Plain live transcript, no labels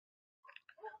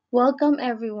Welcome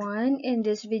everyone. In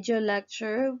this video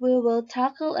lecture, we will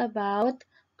tackle about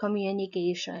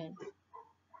communication.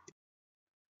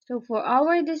 So for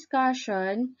our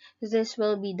discussion, this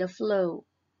will be the flow.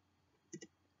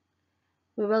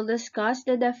 We will discuss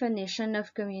the definition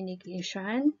of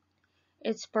communication,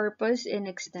 its purpose in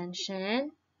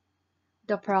extension,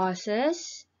 the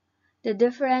process, the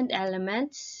different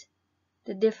elements,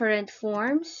 the different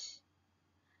forms,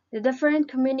 the different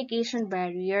communication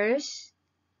barriers,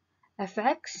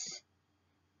 effects,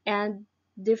 and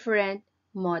different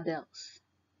models.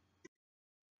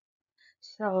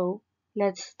 So,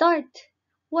 let's start.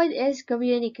 What is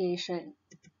communication?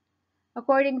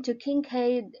 According to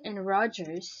Kincaid and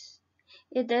Rogers,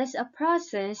 it is a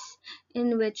process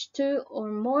in which two or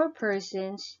more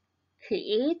persons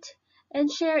create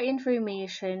and share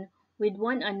information with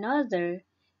one another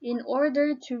in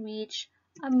order to reach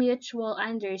a mutual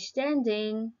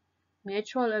understanding,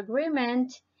 mutual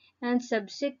agreement, and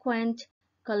subsequent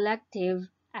collective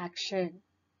action.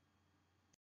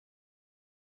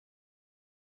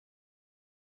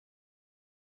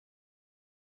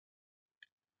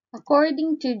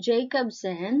 According to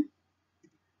Jacobson,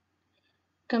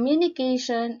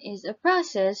 communication is a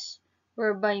process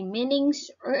whereby meanings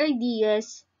or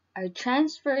ideas are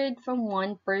transferred from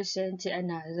one person to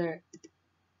another.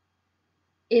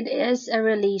 It is a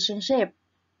relationship.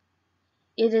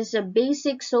 It is a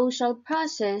basic social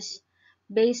process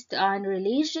based on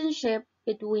relationship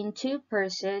between two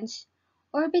persons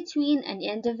or between an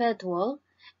individual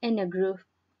and a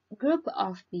group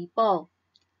of people.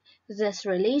 This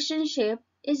relationship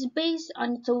is based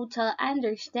on total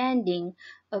understanding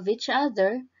of each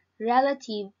other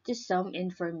relative to some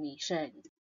information.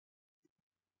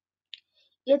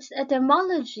 Its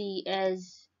etymology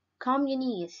is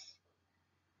communis.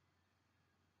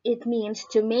 It means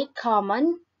to make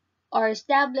common or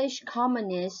establish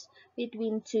commonness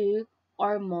between two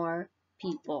or more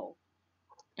people.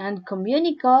 And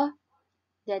communica,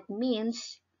 that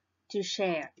means to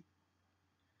share.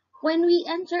 When we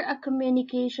enter a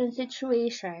communication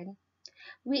situation,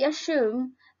 we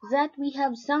assume that we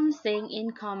have something in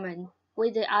common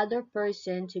with the other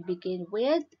person to begin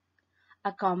with,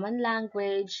 a common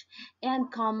language,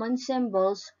 and common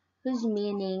symbols whose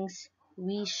meanings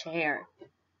we share.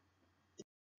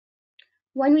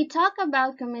 When we talk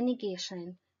about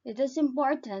communication, it is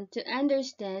important to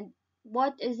understand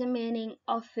what is the meaning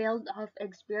of field of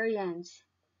experience.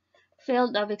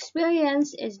 Field of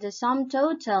experience is the sum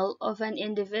total of an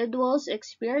individual's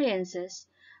experiences,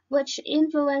 which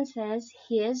influences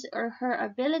his or her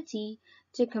ability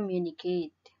to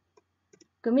communicate.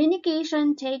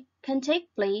 Communication can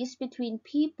take place between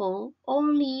people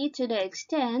only to the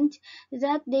extent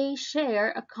that they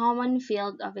share a common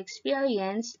field of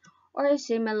experience or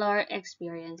similar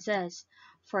experiences.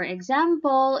 For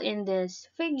example, in this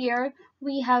figure,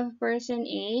 we have person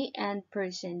A and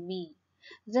person B.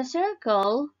 The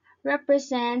circle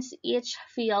represents each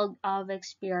field of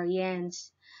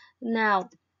experience. Now,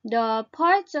 the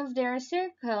parts of their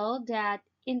circle that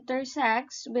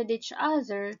intersects with each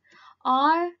other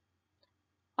are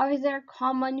their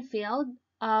common field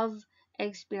of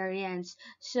experience.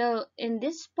 So in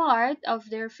this part of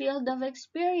their field of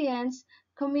experience,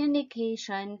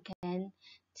 communication can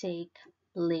take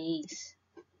place.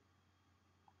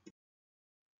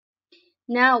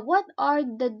 Now, what are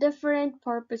the different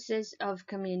purposes of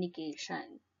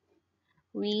communication?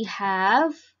 We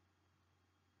have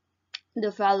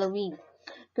the following.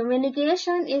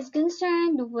 Communication is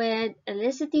concerned with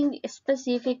eliciting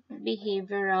specific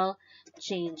behavioral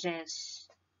changes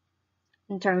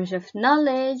in terms of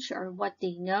knowledge or what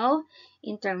they know,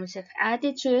 in terms of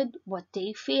attitude, what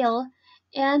they feel,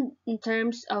 and in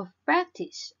terms of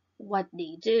practice, what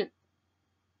they do.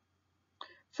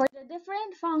 For the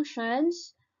different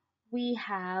functions, we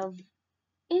have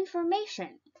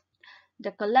information,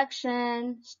 the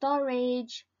collection,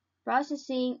 storage,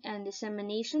 processing, and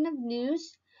dissemination of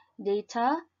news,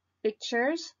 data,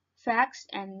 pictures, facts,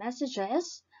 and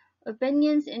messages,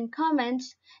 opinions and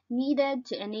comments needed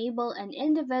to enable an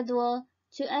individual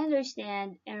to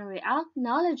understand and react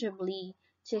knowledgeably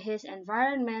to his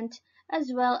environment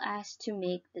as well as to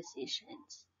make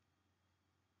decisions.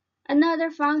 Another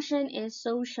function is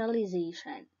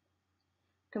socialization.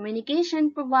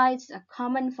 Communication provides a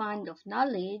common fund of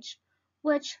knowledge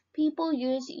which people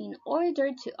use in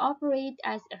order to operate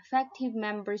as effective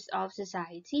members of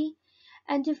society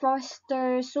and to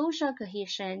foster social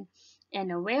cohesion and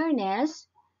awareness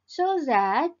so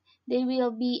that they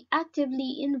will be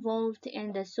actively involved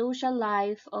in the social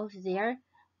life of their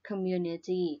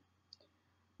community.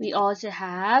 We also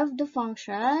have the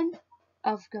function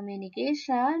of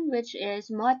communication, which is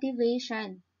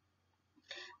motivation.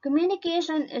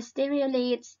 Communication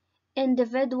stimulates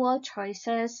individual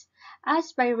choices,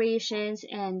 aspirations,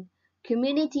 and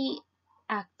community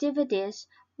activities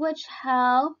which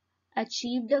help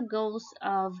achieve the goals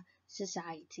of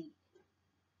society.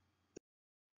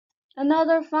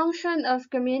 Another function of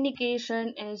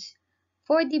communication is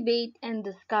for debate and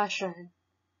discussion.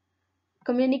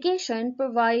 Communication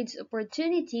provides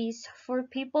opportunities for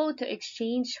people to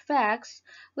exchange facts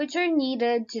which are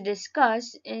needed to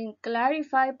discuss and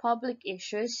clarify public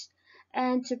issues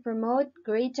and to promote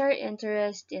greater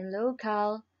interest in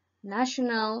local,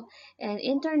 national, and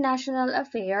international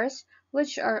affairs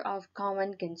which are of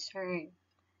common concern.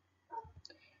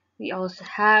 We also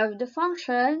have the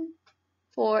function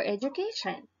for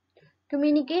education.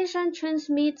 Communication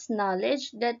transmits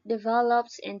knowledge that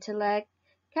develops intellect,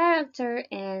 character,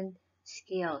 and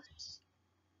skills.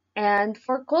 And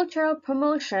for cultural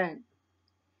promotion,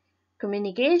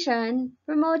 communication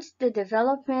promotes the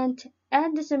development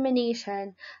and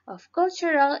dissemination of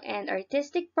cultural and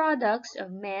artistic products of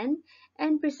men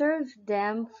and preserves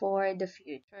them for the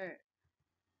future.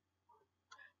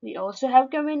 We also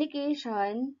have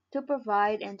communication to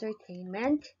provide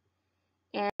entertainment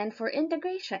and for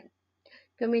integration.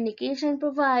 Communication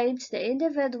provides the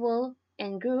individual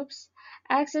and groups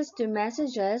access to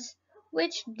messages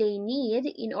which they need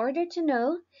in order to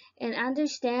know and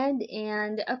understand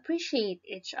and appreciate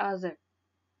each other.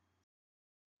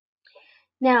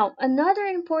 Now, another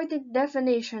important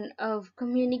definition of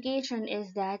communication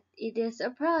is that it is a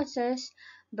process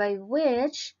by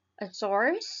which a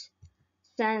source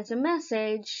sends a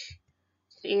message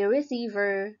to a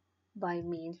receiver by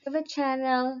means of a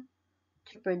channel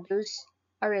to produce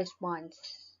a response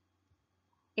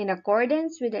in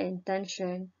accordance with the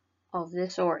intention of the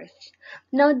source.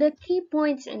 Now, the key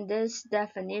points in this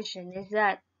definition is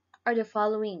that are the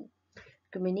following.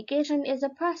 Communication is a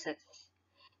process.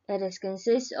 It is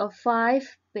consists of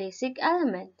five basic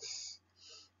elements.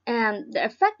 And the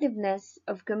effectiveness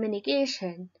of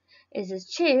communication is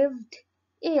achieved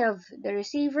if the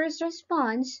receiver's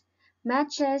response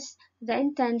matches the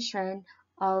intention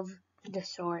of the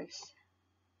source.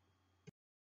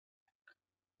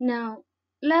 Now,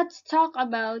 let's talk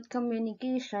about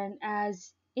communication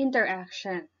as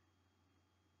interaction.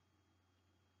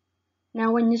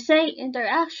 Now, when you say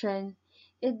interaction,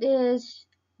 it is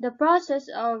the process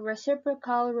of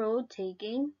reciprocal role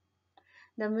taking,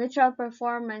 the mutual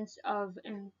performance of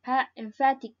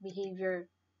emphatic behavior.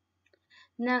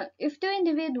 Now, if two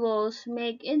individuals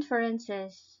make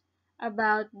inferences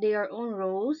about their own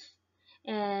roles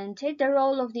and take the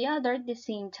role of the other at the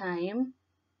same time,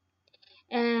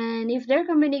 and if their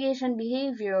communication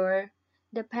behavior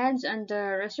depends on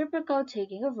the reciprocal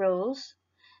taking of roles,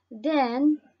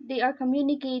 then they are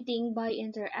communicating by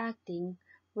interacting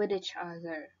with each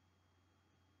other.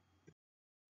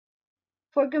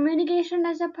 For communication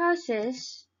as a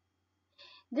process,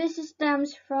 this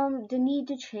stems from the need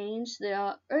to change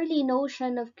the early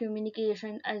notion of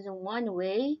communication as a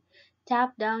one-way,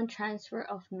 top-down transfer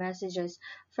of messages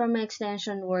from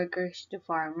extension workers to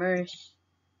farmers.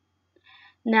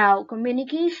 Now,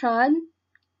 communication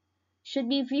should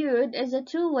be viewed as a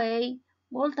two-way,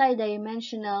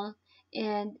 multidimensional,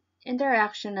 and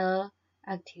interactional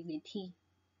activity.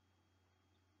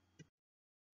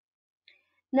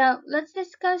 Now, let's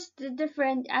discuss the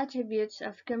different attributes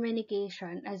of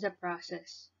communication as a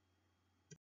process.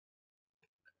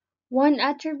 One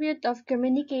attribute of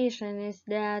communication is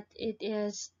that it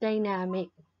is dynamic.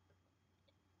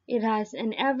 It has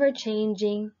an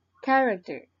ever-changing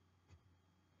character,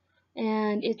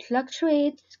 and it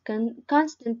fluctuates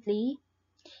constantly,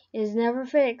 is never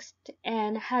fixed,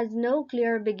 and has no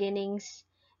clear beginnings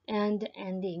and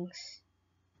endings.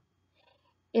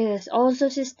 It is also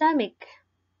systemic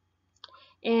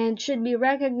and should be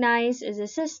recognized as a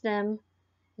system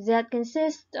that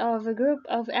consists of a group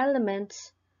of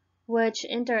elements which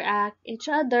interact each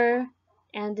other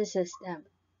and the system.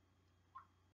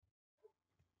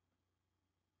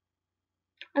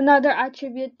 Another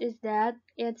attribute is that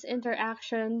its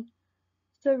interaction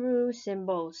through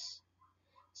symbols.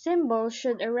 Symbols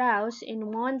should arouse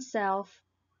in oneself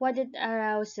what it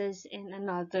arouses in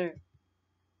another.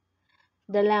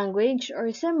 The language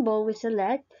or symbol we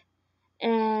select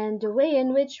and the way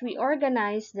in which we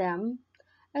organize them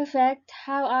affect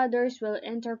how others will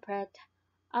interpret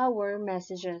our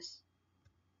messages.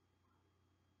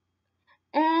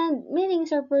 And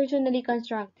meanings are personally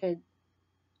constructed.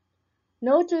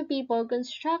 No two people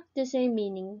construct the same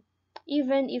meaning,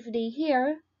 even if they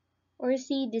hear or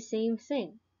see the same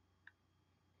thing.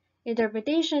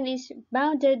 Interpretation is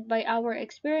bounded by our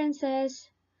experiences,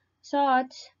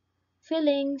 thoughts,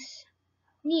 feelings,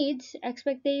 needs,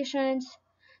 expectations,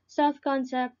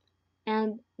 self-concept,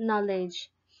 and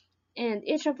knowledge. And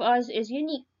each of us is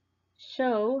unique,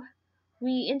 so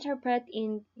we interpret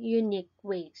in unique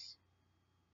ways.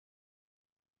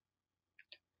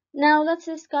 Now let's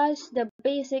discuss the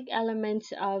basic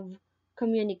elements of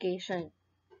communication.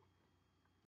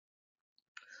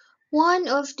 One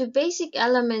of the basic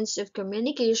elements of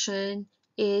communication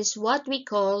is what we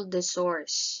call the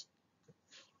source.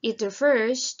 It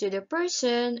refers to the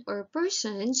person or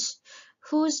persons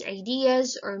whose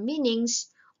ideas or meanings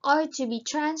are to be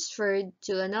transferred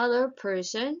to another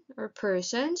person or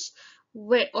persons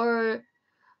or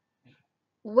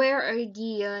where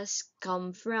ideas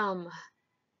come from.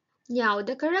 Now,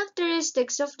 the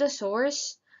characteristics of the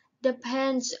source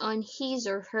depends on his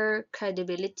or her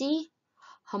credibility,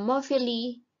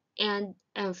 homophily, and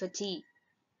empathy.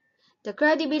 The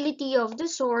credibility of the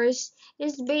source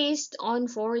is based on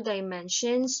four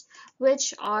dimensions,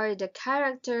 which are the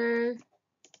character,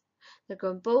 the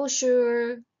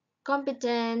composure,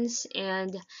 competence,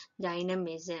 and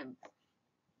dynamism.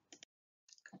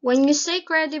 When you say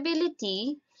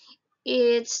credibility,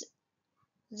 it's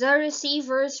the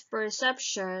receiver's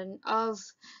perception of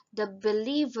the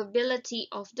believability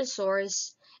of the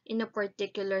source in a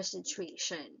particular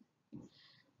situation.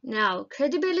 Now,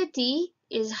 credibility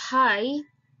is high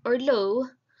or low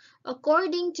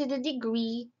according to the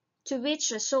degree to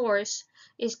which a source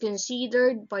is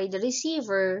considered by the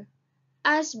receiver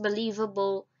as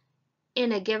believable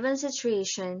in a given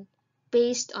situation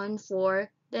based on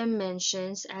four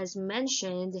dimensions as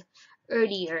mentioned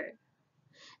earlier.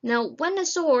 Now, when a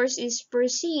source is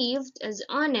perceived as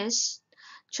honest,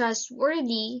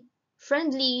 trustworthy,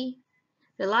 friendly,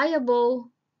 reliable,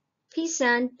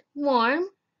 pleasant, warm,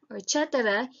 or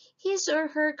etc., his or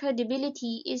her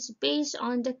credibility is based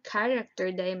on the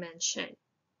character dimension.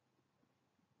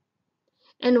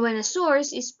 And when a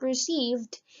source is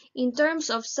perceived in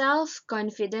terms of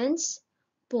self-confidence,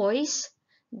 poise,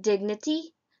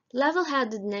 dignity,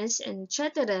 level-headedness,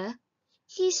 etc.,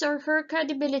 his or her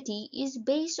credibility is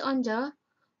based on the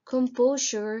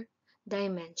composure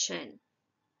dimension.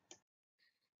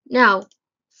 Now,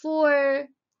 for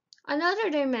another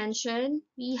dimension,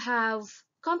 we have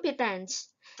competence.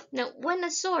 Now, when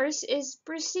a source is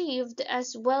perceived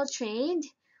as well-trained,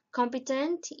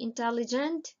 competent,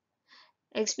 intelligent,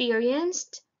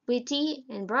 experienced, witty,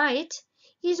 and bright,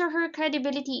 his or her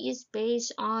credibility is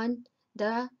based on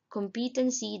the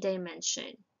competency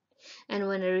dimension. And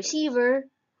when a receiver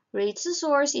rates the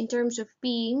source in terms of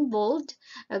being bold,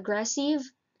 aggressive,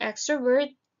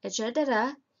 extrovert,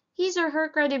 etc., his or her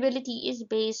credibility is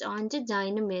based on the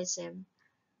dynamism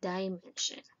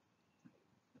dimension.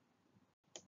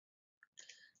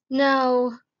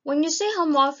 Now, when you say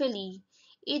homophily,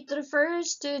 it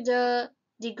refers to the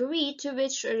degree to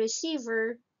which a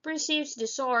receiver perceives the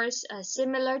source as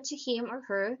similar to him or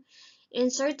her in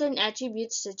certain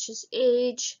attributes such as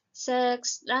age,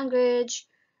 sex, language,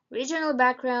 regional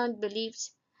background,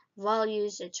 beliefs,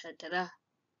 values, etc.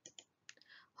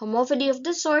 Homophily of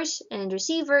the source and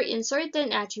receiver in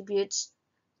certain attributes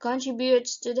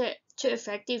contributes to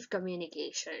effective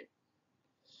communication.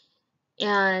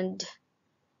 And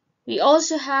we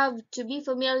also have to be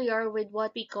familiar with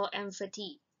what we call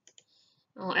empathy.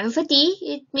 Empathy,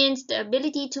 it means the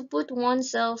ability to put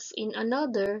oneself in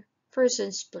another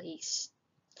person's place.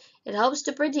 It helps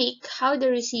to predict how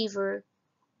the receiver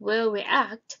will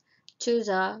react to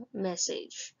the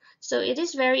message. So it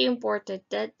is very important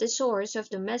that the source of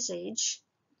the message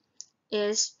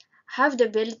is have the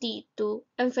ability to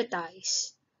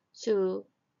empathize to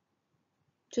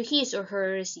his or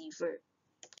her receiver.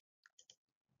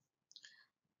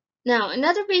 Now,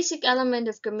 another basic element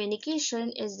of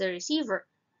communication is the receiver.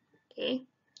 Okay?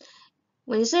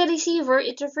 When you say receiver,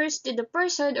 it refers to the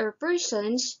person or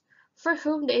persons for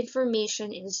whom the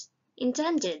information is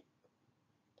intended.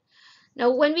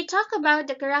 Now, when we talk about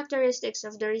the characteristics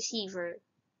of the receiver,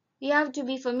 we have to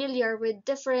be familiar with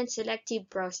different selective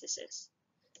processes.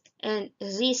 And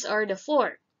these are the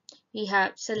four. We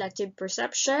have selective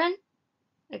perception,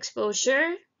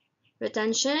 exposure,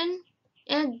 retention,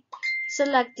 and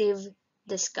selective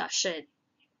discussion.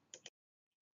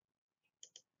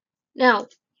 Now,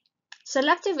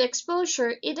 selective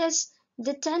exposure, it is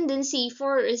the tendency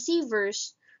for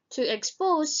receivers to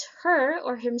expose her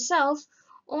or himself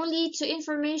only to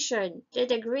information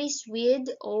that agrees with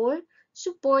or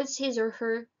supports his or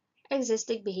her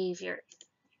existing behavior.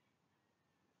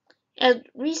 And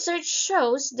research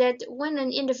shows that when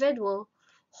an individual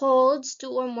holds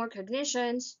two or more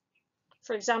cognitions,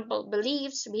 For example,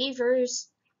 beliefs, behaviors,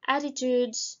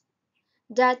 attitudes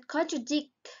that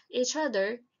contradict each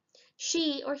other,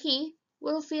 she or he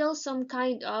will feel some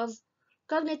kind of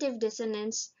cognitive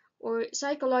dissonance or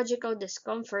psychological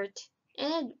discomfort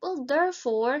and will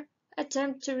therefore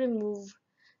attempt to remove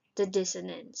the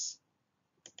dissonance.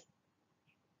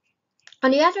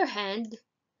 On the other hand,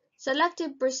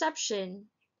 selective perception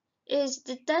is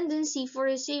the tendency for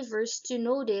receivers to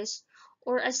notice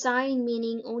or assign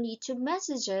meaning only to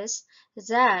messages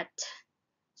that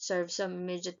serve some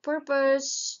immediate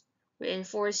purpose,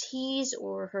 reinforce his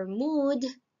or her mood,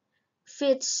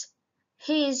 fits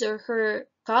his or her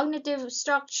cognitive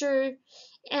structure,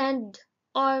 and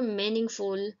are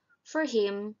meaningful for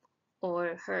him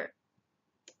or her.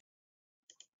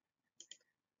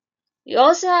 We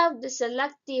also have the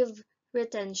selective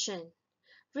retention.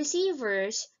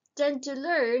 Receivers tend to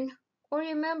learn or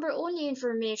remember only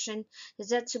information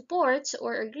that supports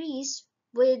or agrees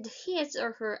with his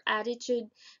or her attitude,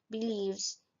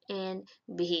 beliefs, and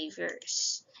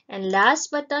behaviors. And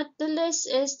last but not the least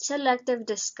is selective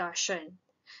discussion.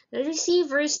 The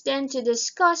receivers tend to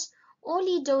discuss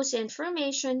only those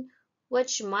information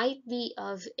which might be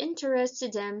of interest to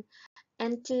them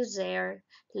and to their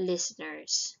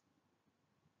listeners.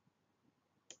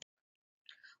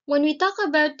 When we talk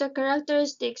about the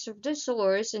characteristics of the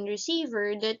source and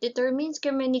receiver that determines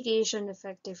communication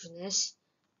effectiveness,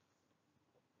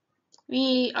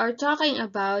 we are talking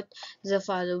about the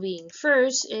following.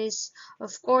 First is,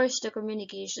 of course, the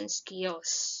communication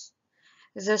skills.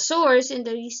 The source and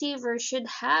the receiver should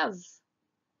have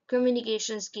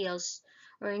communication skills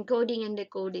or encoding and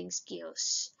decoding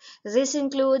skills. This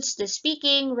includes the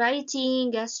speaking,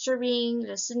 writing, gesturing,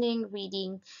 listening,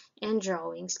 reading, and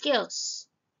drawing skills.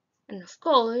 And of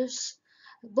course,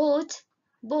 both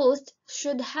both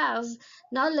should have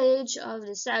knowledge of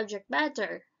the subject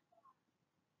matter.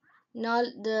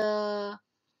 The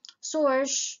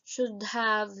source should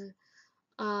have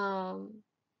um,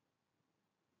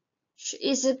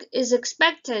 is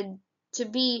expected to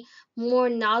be more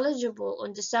knowledgeable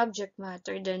on the subject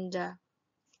matter than the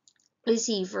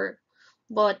receiver.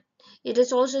 But it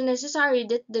is also necessary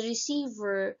that the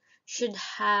receiver should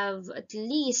have at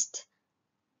least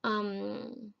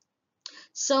um,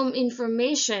 some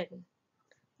information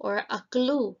or a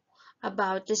clue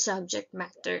about the subject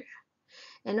matter.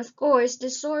 And of course, the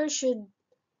source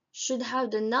should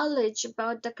have the knowledge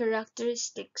about the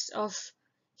characteristics of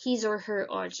his or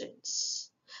her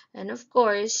audience. And of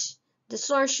course, the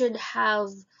source should have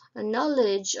a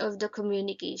knowledge of the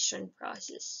communication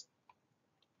process.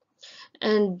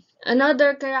 And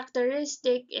another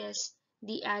characteristic is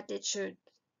the attitude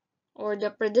or the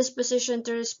predisposition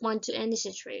to respond to any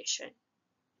situation.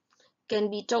 Can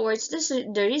be towards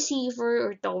the receiver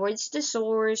or towards the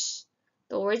source,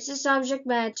 towards the subject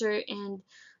matter, and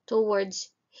towards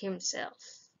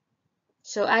himself.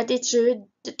 So attitude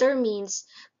determines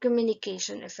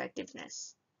communication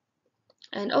effectiveness.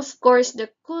 And of course, the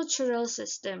cultural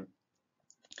system.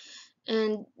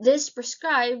 And this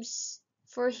prescribes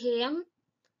for him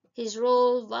his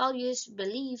role, values,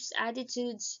 beliefs,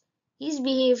 attitudes, his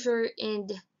behavior,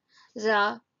 and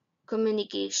the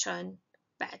communication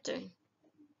pattern.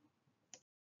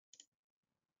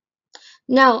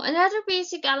 Now, another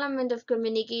basic element of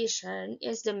communication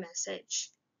is the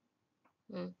message.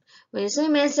 When you say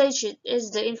message, it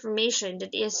is the information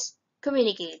that is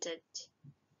communicated.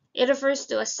 It refers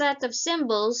to a set of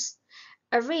symbols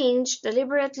arranged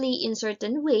deliberately in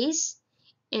certain ways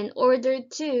in order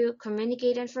to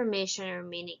communicate information or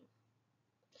meaning.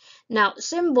 Now,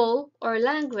 symbol or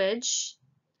language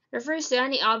refers to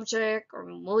any object or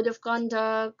mode of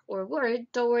conduct or word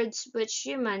towards which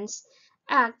humans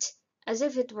act as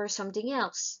if it were something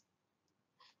else.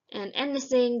 And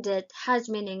anything that has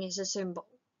meaning is a symbol.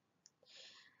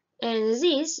 And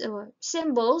these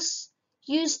symbols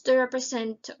used to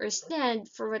represent or stand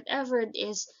for whatever it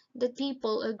is that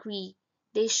people agree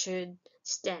they should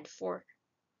stand for.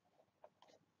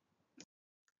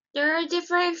 There are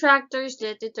different factors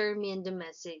that determine the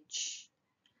message.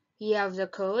 You have the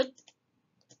code,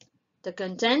 the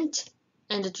content,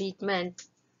 and the treatment.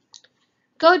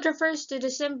 Code refers to the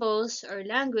symbols or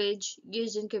language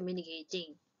used in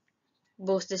communicating.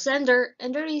 Both the sender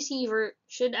and the receiver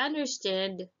should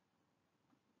understand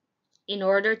in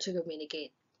order to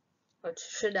communicate, or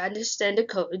should understand the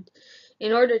code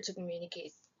in order to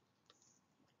communicate.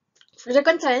 For the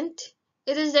content,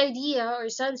 it is the idea or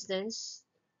substance,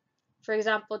 for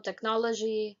example,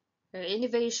 technology or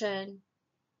innovation,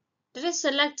 that is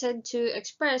selected to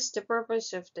express the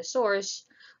purpose of the source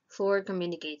for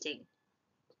communicating.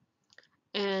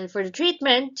 And for the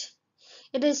treatment,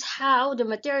 It is how the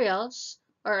materials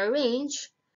are arranged,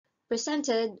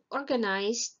 presented,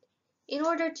 organized in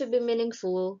order to be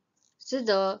meaningful to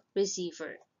the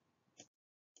receiver.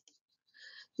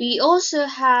 We also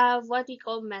have what we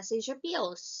call message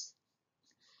appeals.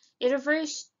 It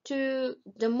refers to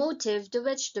the motive to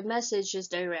which the message is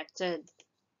directed.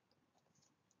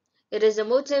 It is the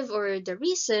motive or the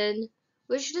reason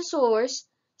which the source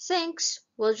thinks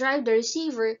will drive the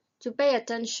receiver to pay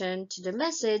attention to the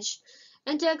message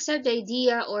and to accept the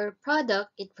idea or product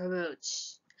it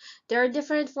promotes. There are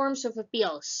different forms of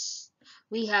appeals.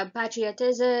 We have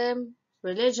patriotism,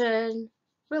 religion,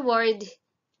 reward,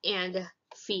 and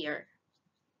fear.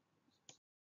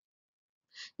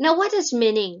 Now, what is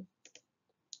meaning?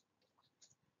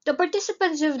 The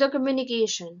participants of the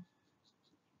communication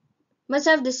must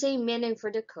have the same meaning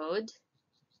for the code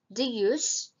they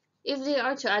use if they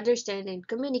are to understand and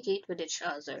communicate with each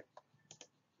other.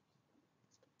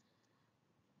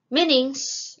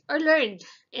 Meanings are learned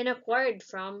and acquired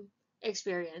from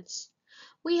experience.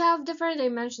 We have different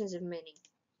dimensions of meaning.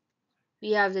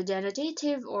 We have the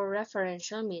denotative or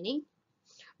referential meaning,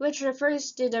 which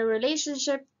refers to the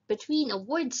relationship between a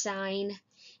word sign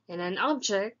and an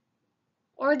object,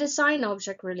 or the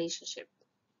sign-object relationship.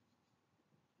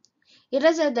 It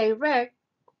has a direct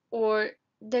or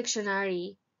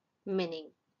dictionary meaning.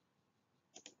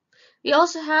 We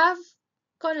also have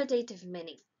connotative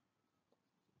meaning,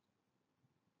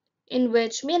 in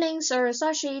which meanings are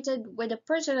associated with the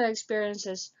personal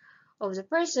experiences of the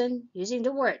person using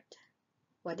the word,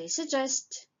 what they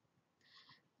suggest.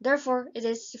 Therefore, it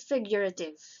is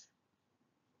figurative.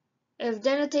 If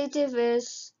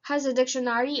has a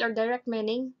dictionary or direct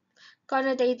meaning,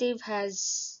 connotative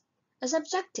has a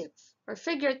subjective or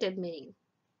figurative meaning.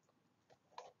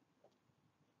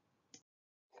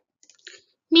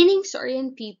 Meanings are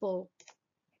in people.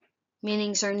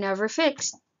 Meanings are never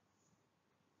fixed.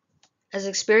 As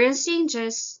experience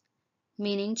changes,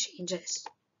 meaning changes.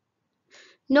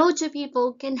 No two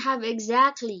people can have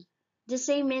exactly the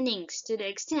same meanings to the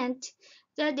extent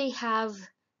that they have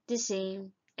the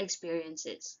same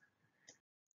experiences.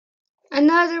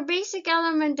 Another basic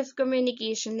element of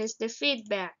communication is the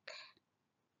feedback.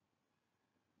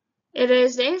 It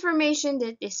is the information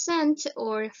that is sent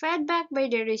or fed back by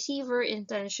the receiver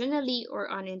intentionally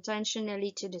or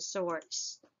unintentionally to the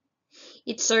source.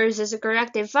 It serves as a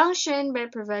corrective function by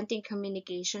preventing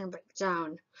communication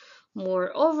breakdown.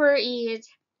 Moreover, it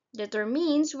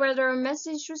determines whether a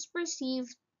message was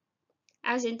perceived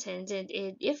as intended,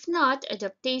 and if not,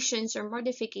 adaptations or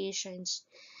modifications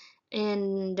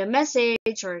in the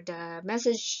message or the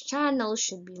message channel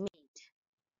should be made.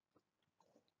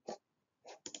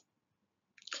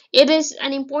 It is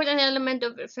an important element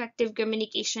of effective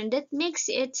communication that makes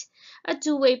it a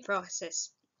two-way process.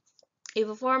 If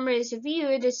a farmer is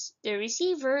viewed as the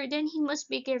receiver, then he must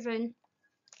be given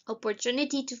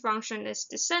opportunity to function as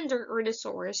the sender or the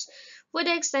source, with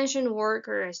the extension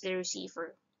worker as the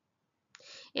receiver.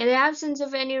 In the absence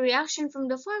of any reaction from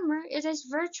the farmer, it is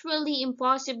virtually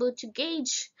impossible to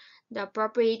gauge the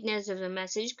appropriateness of the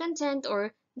message content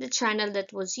or the channel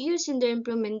that was used in the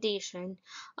implementation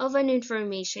of an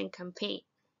information campaign.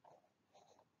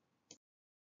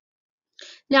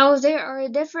 Now, there are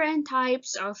different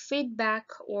types of feedback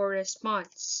or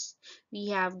response. We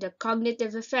have the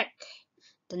cognitive effect,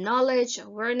 the knowledge,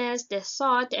 awareness, the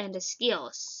thought, and the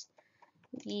skills.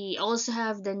 We also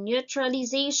have the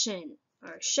neutralization,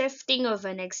 or shifting of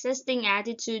an existing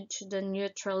attitude to the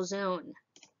neutral zone.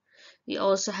 We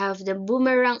also have the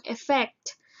boomerang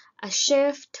effect, a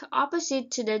shift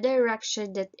opposite to the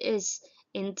direction that is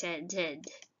intended.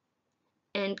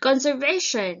 And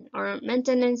conservation, or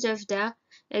maintenance of the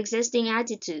existing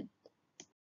attitude.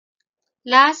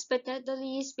 Last but not the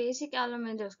least basic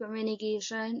element of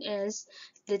communication is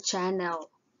the channel.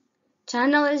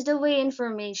 Channel is the way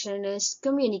information is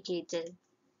communicated.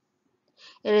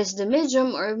 It is the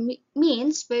medium or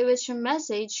means by which a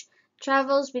message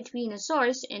travels between a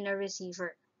source and a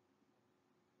receiver.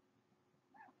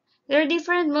 There are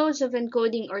different modes of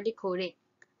encoding or decoding,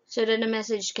 so that a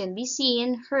message can be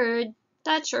seen, heard,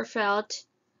 touched or felt,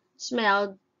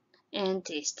 smelled, and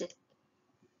tasted.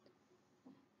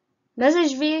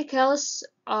 Message vehicles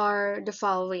are the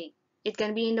following. It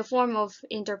can be in the form of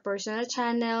interpersonal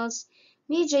channels,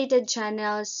 mediated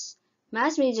channels,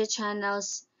 mass media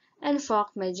channels, and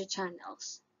folk media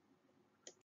channels.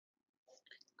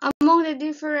 Among the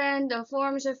different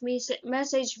forms of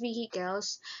message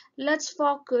vehicles, let's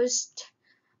focus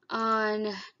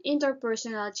on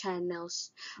interpersonal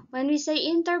channels. When we say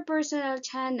interpersonal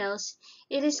channels,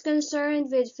 it is concerned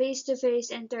with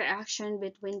face-to-face interaction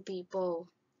between people.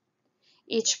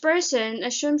 Each person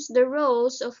assumes the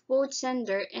roles of both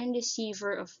sender and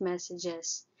receiver of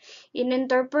messages. In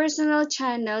interpersonal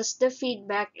channels, the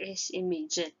feedback is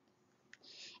immediate,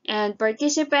 and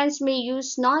participants may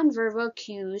use nonverbal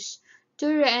cues to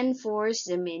reinforce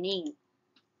the meaning.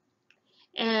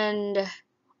 And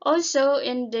also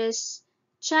in this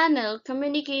channel,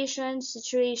 communication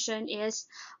situation is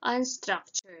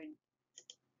unstructured.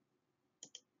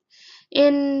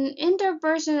 In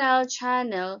interpersonal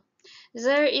channel,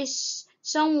 there is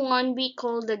someone we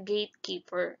call the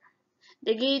gatekeeper.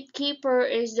 The gatekeeper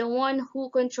is the one who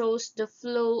controls the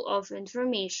flow of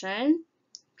information,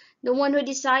 the one who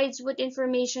decides what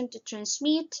information to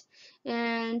transmit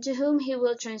and to whom he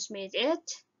will transmit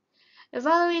it,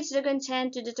 evaluates the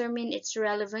content to determine its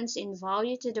relevance and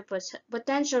value to the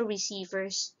potential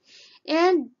receivers,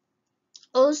 and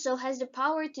also has the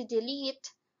power to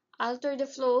delete, alter the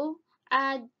flow,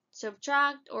 add,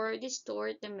 subtract, or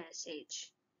distort the message.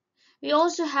 We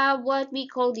also have what we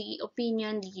call the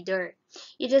opinion leader.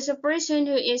 It is a person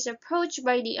who is approached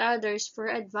by the others for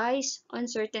advice on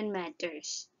certain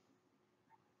matters.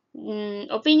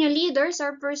 Opinion leaders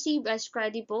are perceived as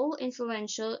credible,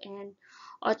 influential, and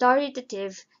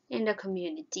authoritative in the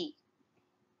community.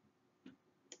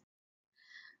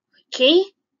 Okay,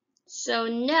 so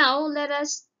now let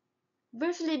us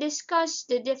briefly discuss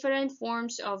the different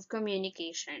forms of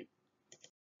communication.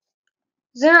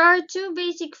 There are two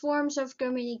basic forms of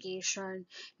communication.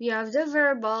 We have the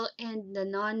verbal and the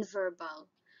non-verbal.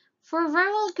 For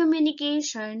verbal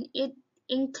communication, it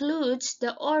includes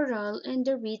the oral and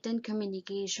the written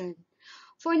communication.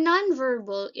 For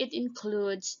non-verbal, it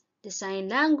includes the sign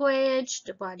language,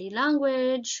 the body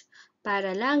language,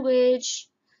 paralanguage,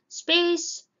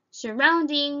 space,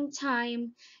 surrounding,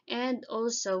 time, and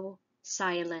also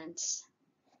silence.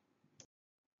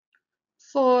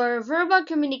 For verbal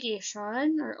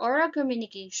communication or oral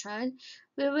communication,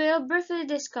 we will briefly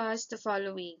discuss the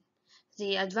following: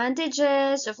 the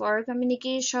advantages of oral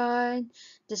communication,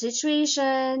 the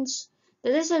situations,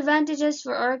 the disadvantages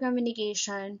for oral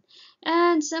communication,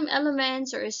 and some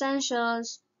elements or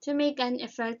essentials to make an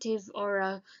effective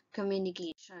oral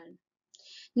communication.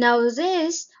 Now,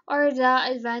 these are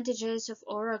the advantages of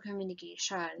oral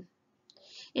communication.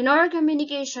 In oral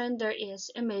communication, there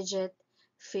is immediate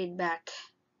feedback.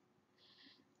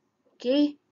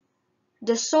 Okay?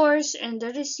 The source and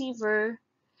the receiver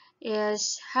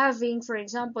is having, for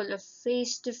example, a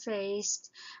face-to-face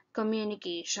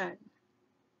communication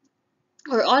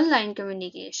or online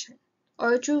communication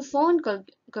or through phone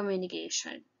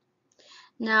communication.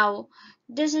 Now,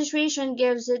 this situation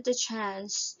gives it a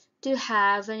chance to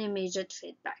have an immediate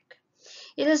feedback.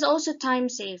 It is also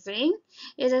time-saving.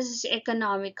 It is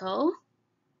economical.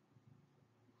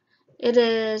 It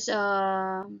is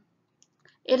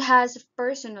it has a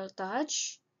personal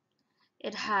touch.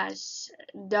 It has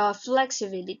the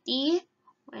flexibility.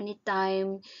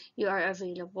 Anytime you are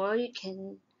available, you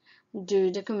can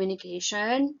do the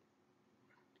communication.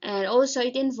 And also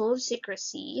it involves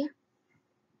secrecy.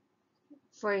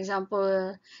 For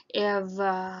example, if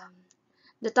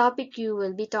the topic you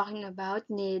will be talking about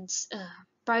needs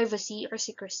privacy or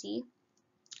secrecy.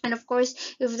 And of course,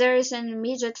 if there is an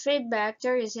immediate feedback,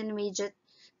 there is an immediate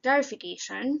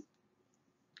clarification.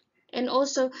 And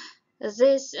also,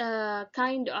 this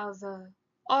kind of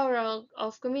oral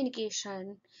of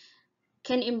communication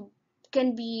can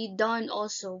can be done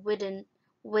also with a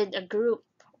group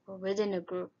or within a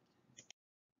group.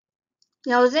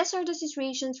 Now, these are the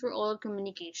situations for oral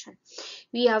communication.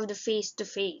 We have the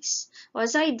face-to-face.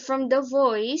 Aside from the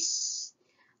voice,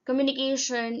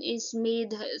 communication is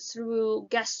made through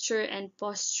gesture and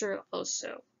posture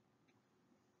also.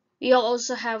 We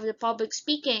also have the public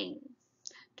speaking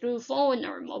through phone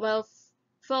or mobile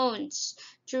phones,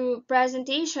 through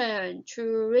presentation,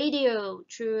 through radio,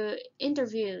 through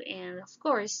interview, and of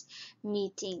course,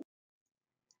 meeting.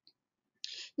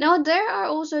 Now, there are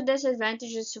also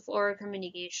disadvantages of oral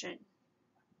communication,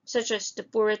 such as the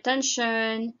poor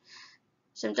attention.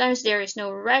 Sometimes there is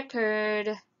no record.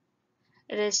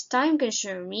 It is time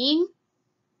consuming.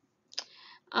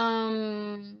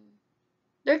 There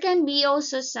can be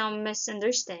also some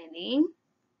misunderstanding.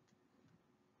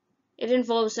 It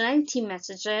involves lengthy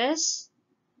messages,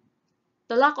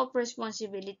 the lack of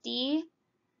responsibility,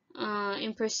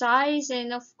 imprecise,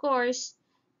 and of course,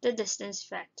 the distance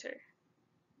factor.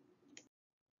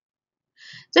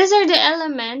 These are the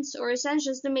elements or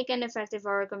essentials to make an effective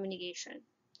oral communication.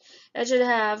 It should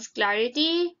have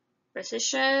clarity,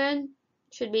 precision,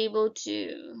 should be able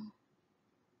to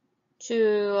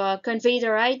convey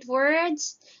the right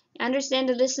words, understand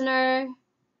the listener,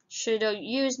 should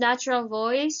use natural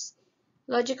voice,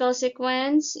 logical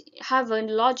sequence, have a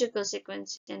logical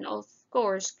sequence, and of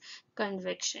course,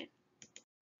 conviction.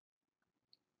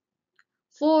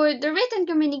 For the written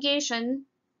communication,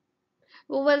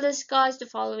 we will discuss the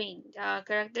following: the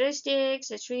characteristics,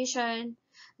 situation,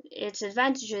 its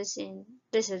advantages and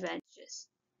disadvantages.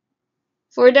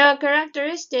 For the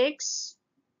characteristics,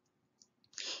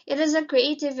 it is a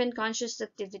creative and conscious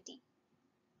activity.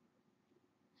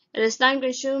 It is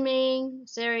time-consuming,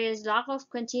 there is lack of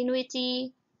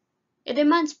continuity, it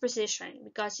demands precision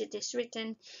because it is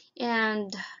written,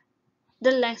 and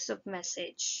the length of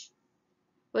message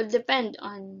will depend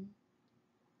on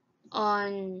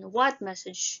what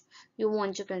message you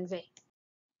want to convey.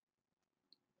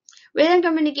 Written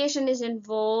communication is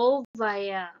involved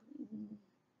via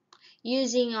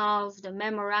using of the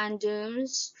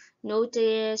memorandums,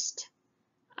 notice,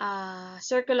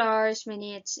 circulars,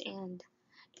 minutes, and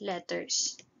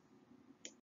letters.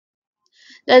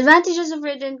 The advantages of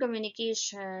written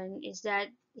communication is that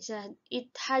it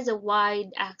has a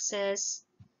wide access,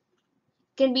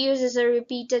 can be used as a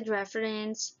repeated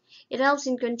reference, it helps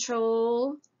in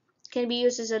control, can be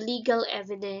used as a legal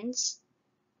evidence,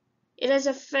 it has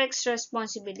a fixed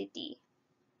responsibility.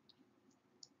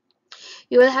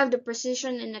 You will have the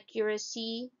precision and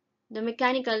accuracy, the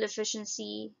mechanical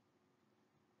efficiency,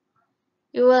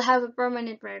 you will have a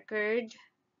permanent record,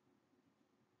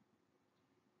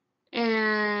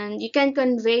 and you can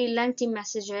convey lengthy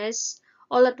messages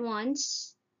all at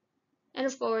once, and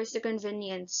of course the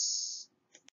convenience.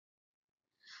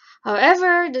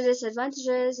 However, the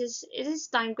disadvantages is it is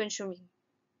time consuming.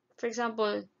 For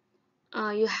example,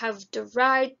 you have to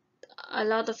write a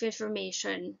lot of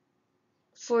information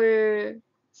for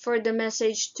the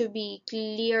message to be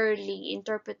clearly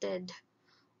interpreted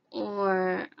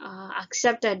or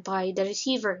accepted by the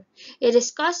receiver. It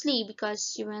is costly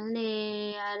because you will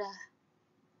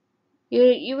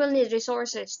need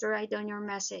resources to write down your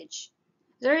message.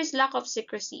 There is lack of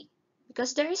secrecy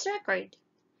because there is record.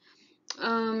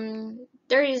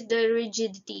 There is the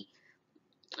rigidity.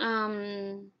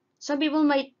 Some people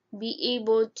might be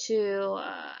able to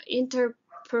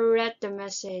interpret the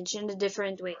message in a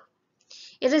different way.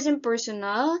 It is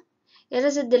impersonal, it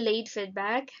is a delayed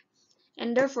feedback,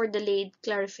 and therefore delayed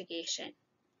clarification.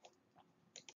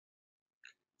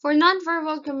 For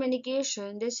nonverbal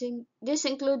communication, this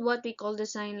include what we call the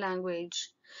sign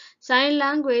language. Sign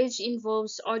language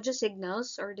involves audio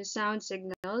signals or the sound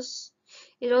signals.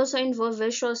 It also involves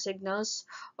visual signals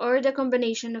or the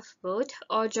combination of both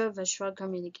audio-visual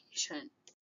communication.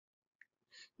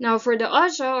 Now for the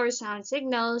audio or sound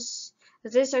signals,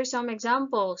 these are some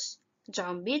examples: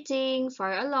 drum beating,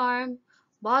 fire alarm,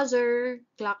 buzzer,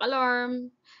 clock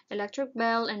alarm, electric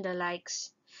bell, and the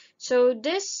likes. So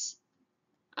this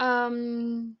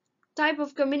type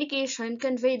of communication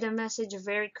convey the message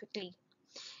very quickly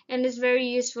and is very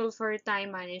useful for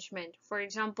time management. For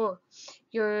example,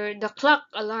 the clock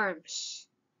alarms.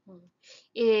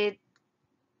 It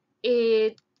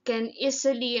it can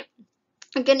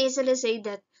easily say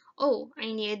that, oh,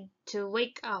 I need to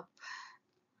wake up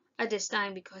at this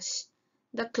time because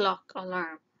the clock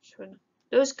alarm. So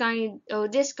this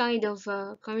kind of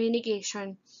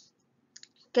communication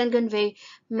can convey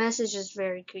messages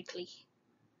very quickly.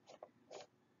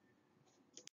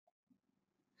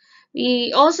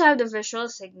 We also have the visual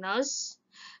signals.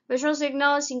 Visual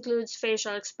signals includes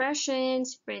facial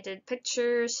expressions, printed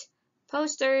pictures,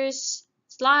 posters,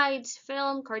 slides,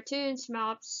 film, cartoons,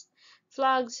 maps,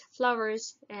 flags,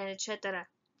 flowers, and etc.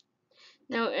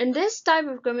 Now, in this type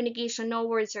of communication, no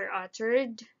words are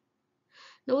uttered,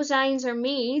 no signs are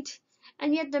made,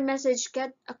 and yet the message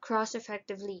gets across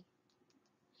effectively.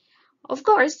 Of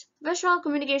course, visual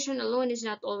communication alone is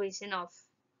not always enough,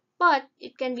 but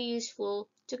it can be useful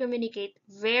to communicate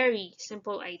very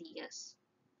simple ideas.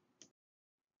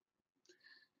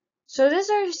 So these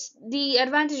are the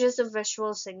advantages of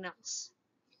visual signals.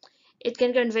 It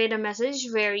can convey the message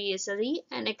very easily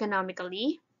and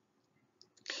economically.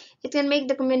 It can make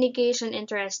the communication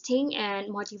interesting and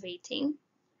motivating.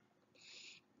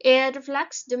 It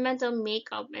reflects the mental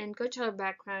makeup and cultural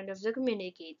background of the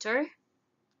communicator.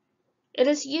 It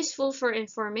is useful for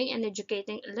informing and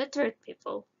educating illiterate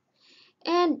people,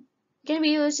 and can be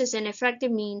used as an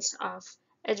effective means of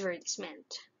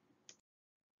advertisement.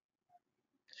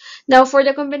 Now, for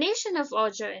the combination of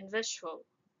audio and visual,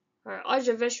 or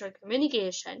audio-visual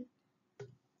communication,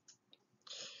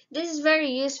 this is very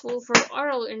useful for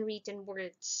oral and written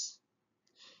words.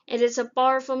 It is a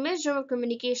powerful medium of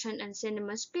communication on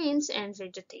cinema screens and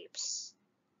videotapes.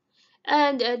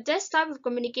 And this type of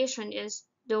communication is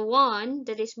the one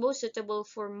that is most suitable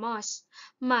for mass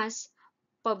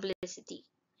publicity.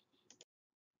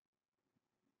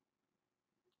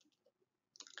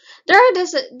 There are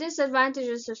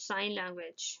disadvantages of sign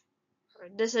language, or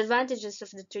disadvantages of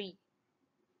the tree.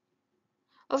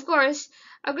 Of course,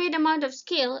 a great amount of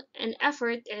skill and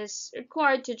effort is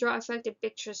required to draw effective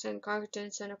pictures and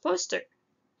cartoons on a poster.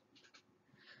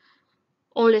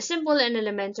 Only simple and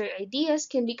elementary ideas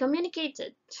can be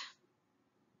communicated.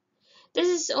 This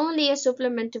is only a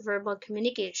supplement to verbal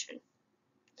communication,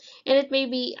 and it may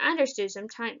be understood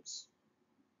sometimes.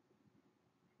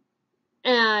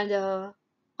 And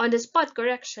on-the-spot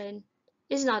correction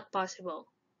is not possible.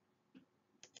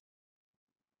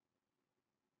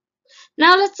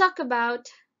 Now let's talk about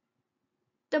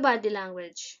the body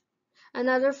language,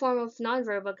 another form of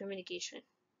nonverbal communication.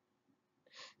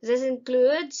 This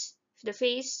includes the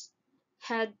face,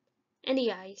 head, and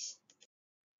the eyes.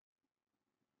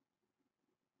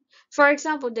 For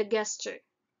example, the gesture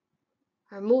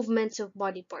or movements of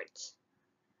body parts,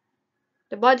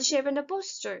 the body shape and the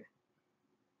posture.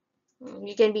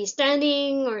 You can be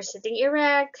standing or sitting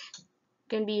erect, you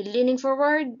can be leaning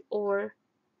forward or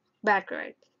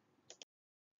backward.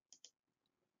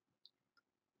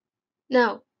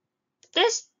 Now,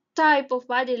 this type of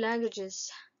body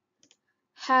languages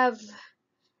have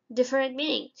different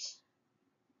meanings,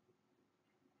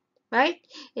 right?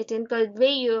 It can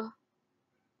convey you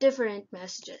different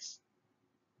messages.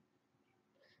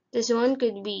 This one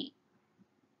could be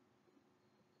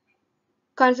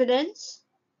confidence.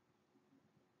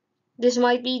 This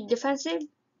might be defensive.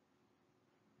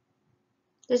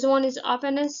 This one is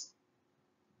openness.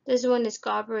 This one is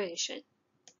cooperation.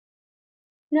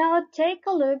 Now take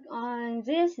a look on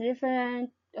these different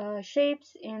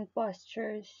shapes and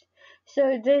postures.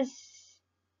 So this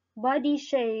body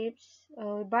shape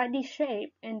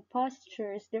and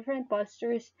postures, different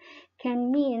postures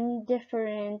can mean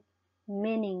different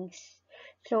meanings.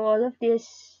 So all of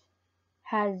this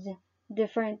has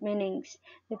different meanings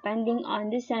depending on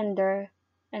the sender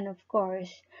and of course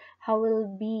how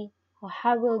will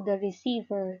the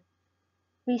receiver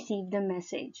receive the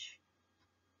message.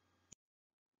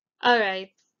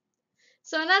 Alright,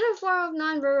 so another form of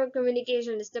nonverbal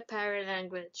communication is the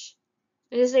paralanguage.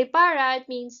 When you say para, it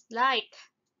means like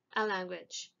a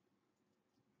language.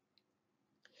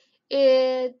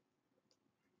 It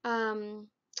um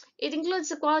it includes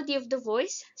the quality of the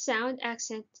voice, sound,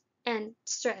 accent, and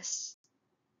stress.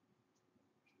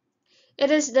 It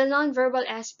is the nonverbal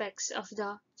aspects of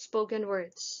the spoken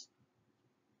words.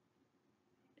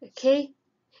 Okay?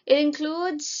 It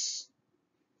includes,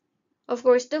 of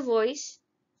course, the voice,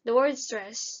 the word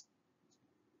stress,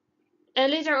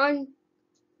 and later on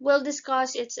we'll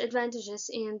discuss its advantages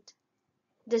and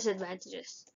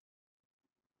disadvantages.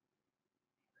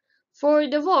 For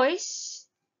the voice,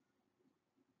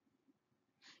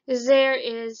 there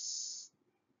is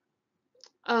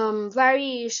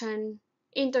variation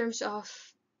in terms of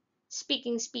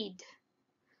speaking speed.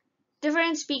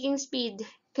 Different speaking speed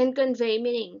can convey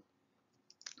meaning,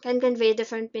 can convey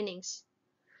different meanings.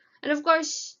 And of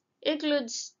course, it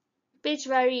includes pitch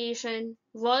variation,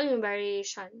 volume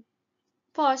variation,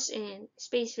 pause, and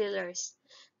space fillers.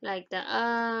 Like the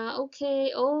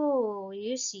okay, oh,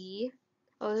 you see.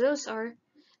 Oh, those are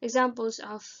examples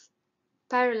of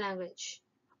paralanguage,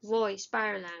 voice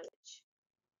paralanguage.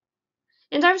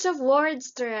 In terms of word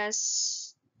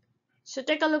stress, so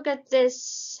take a look at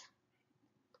this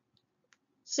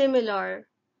similar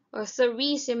or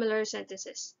three similar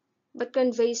sentences, but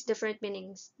conveys different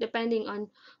meanings depending on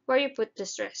where you put the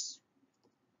stress.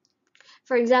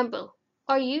 For example,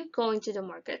 are you going to the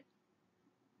market?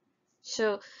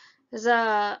 So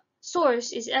the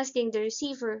source is asking the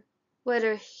receiver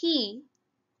whether he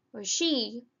or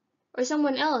she or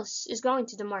someone else is going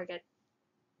to the market.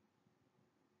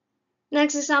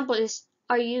 Next example is,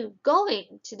 are you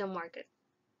going to the market?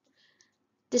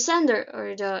 The sender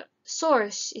or the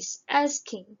source is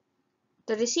asking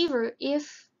the receiver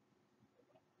if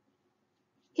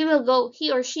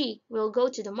he or she will go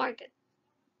to the market.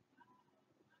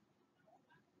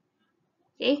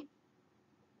 Okay?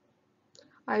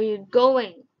 Are you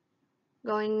going?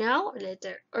 Going now or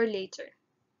later or later?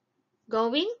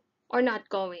 Going or not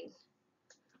going?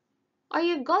 Are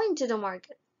you going to the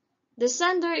market? The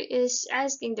sender is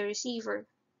asking the receiver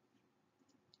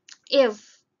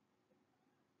if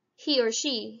he or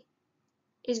she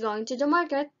is going to the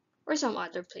market or some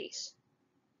other place.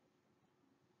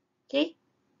 Okay?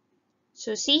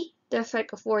 So see the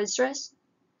effect of word stress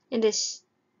in this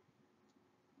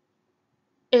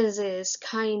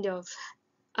kind of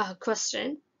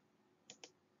question.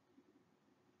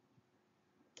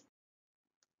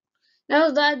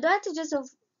 Now the advantages of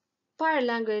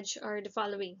paralanguage are the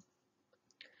following.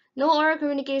 No oral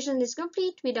communication is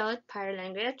complete without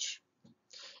paralanguage.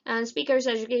 And speaker's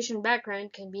education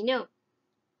background can be known.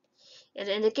 It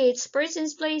indicates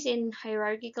person's place in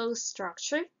hierarchical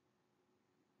structure,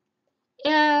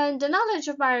 and the knowledge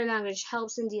of paralanguage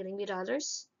helps in dealing with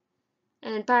others.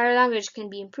 And paralanguage can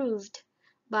be improved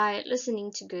by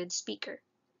listening to good speaker.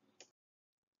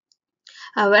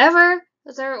 However,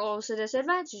 there are also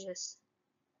disadvantages.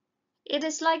 It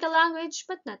is like a language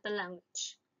but not a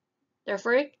language.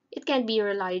 Therefore, it can be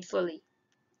relied fully.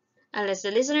 Unless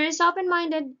the listener is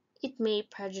open-minded, it may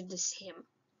prejudice him.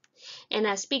 And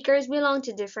as speakers belong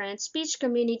to different speech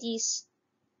communities,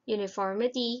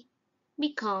 uniformity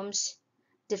becomes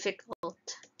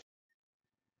difficult.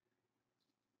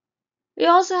 We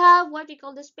also have what we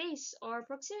call the space or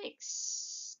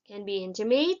proxemics. Can be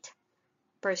intimate,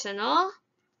 personal,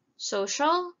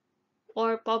 social,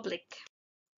 or public.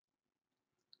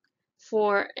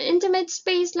 For intimate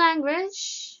space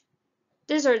language,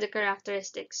 these are the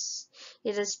characteristics.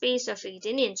 It is a space of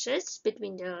 18 inches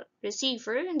between the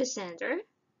receiver and the sender.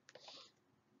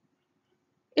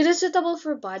 It is suitable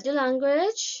for body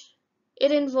language.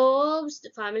 It involves the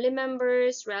family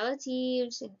members,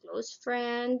 relatives, and close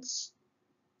friends.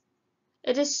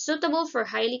 It is suitable for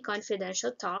highly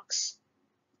confidential talks.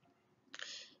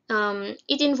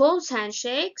 It involves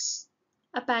handshakes,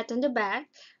 a pat on the back,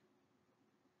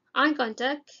 eye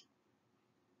contact.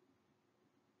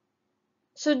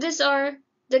 So these are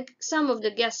some of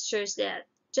the gestures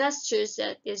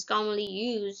that is commonly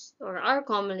used or are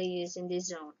commonly used in this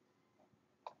zone.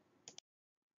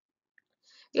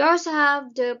 We also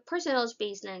have the personal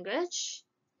space language.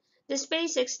 The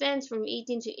space extends from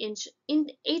 18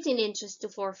 inches to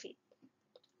 4 feet.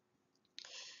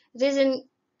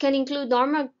 Can include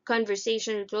normal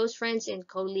conversation with close friends and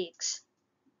colleagues.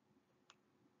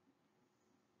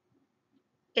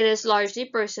 It is largely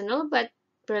personal but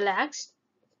relaxed,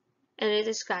 and it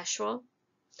is casual.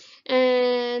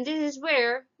 And this is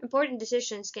where important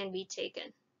decisions can be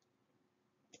taken.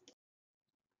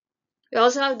 We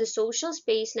also have the social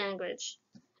space language,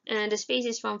 and the space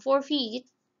is from 4 feet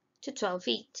to 12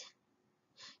 feet.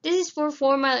 This is for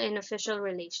formal and official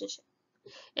relationship,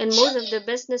 and most of the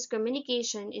business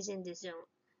communication is in this zone.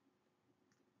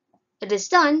 It is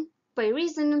done by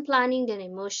reason and planning than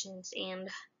emotions and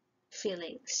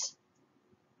feelings.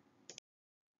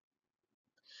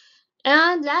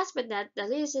 And last but not the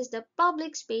least is the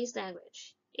public space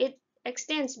language. It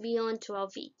extends beyond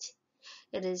 12 feet.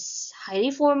 It is highly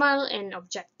formal and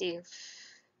objective.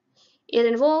 It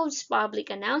involves public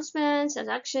announcements,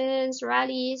 elections,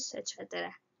 rallies,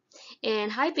 etc.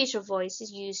 And high pitch of voice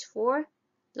is used for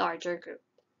larger group.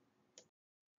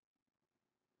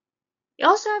 You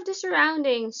also have the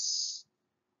surroundings,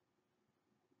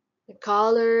 the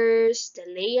colors, the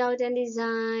layout and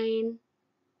design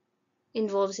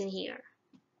involves in here.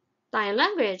 Time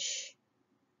language,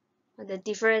 the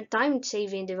different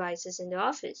time-saving devices in the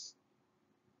office.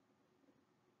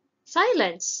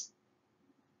 Silence.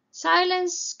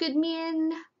 Silence could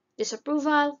mean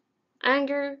disapproval,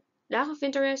 anger, lack of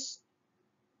interest.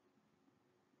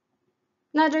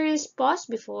 Another is pause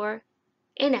before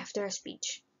and after a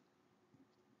speech.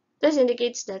 This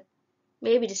indicates that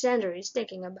maybe the sender is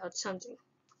thinking about something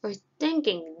or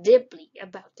thinking deeply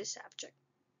about the subject.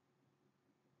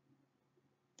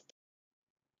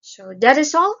 So that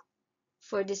is all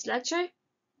for this lecture.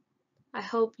 I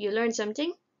hope you learned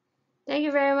something. Thank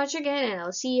you very much again, and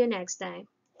I'll see you next time.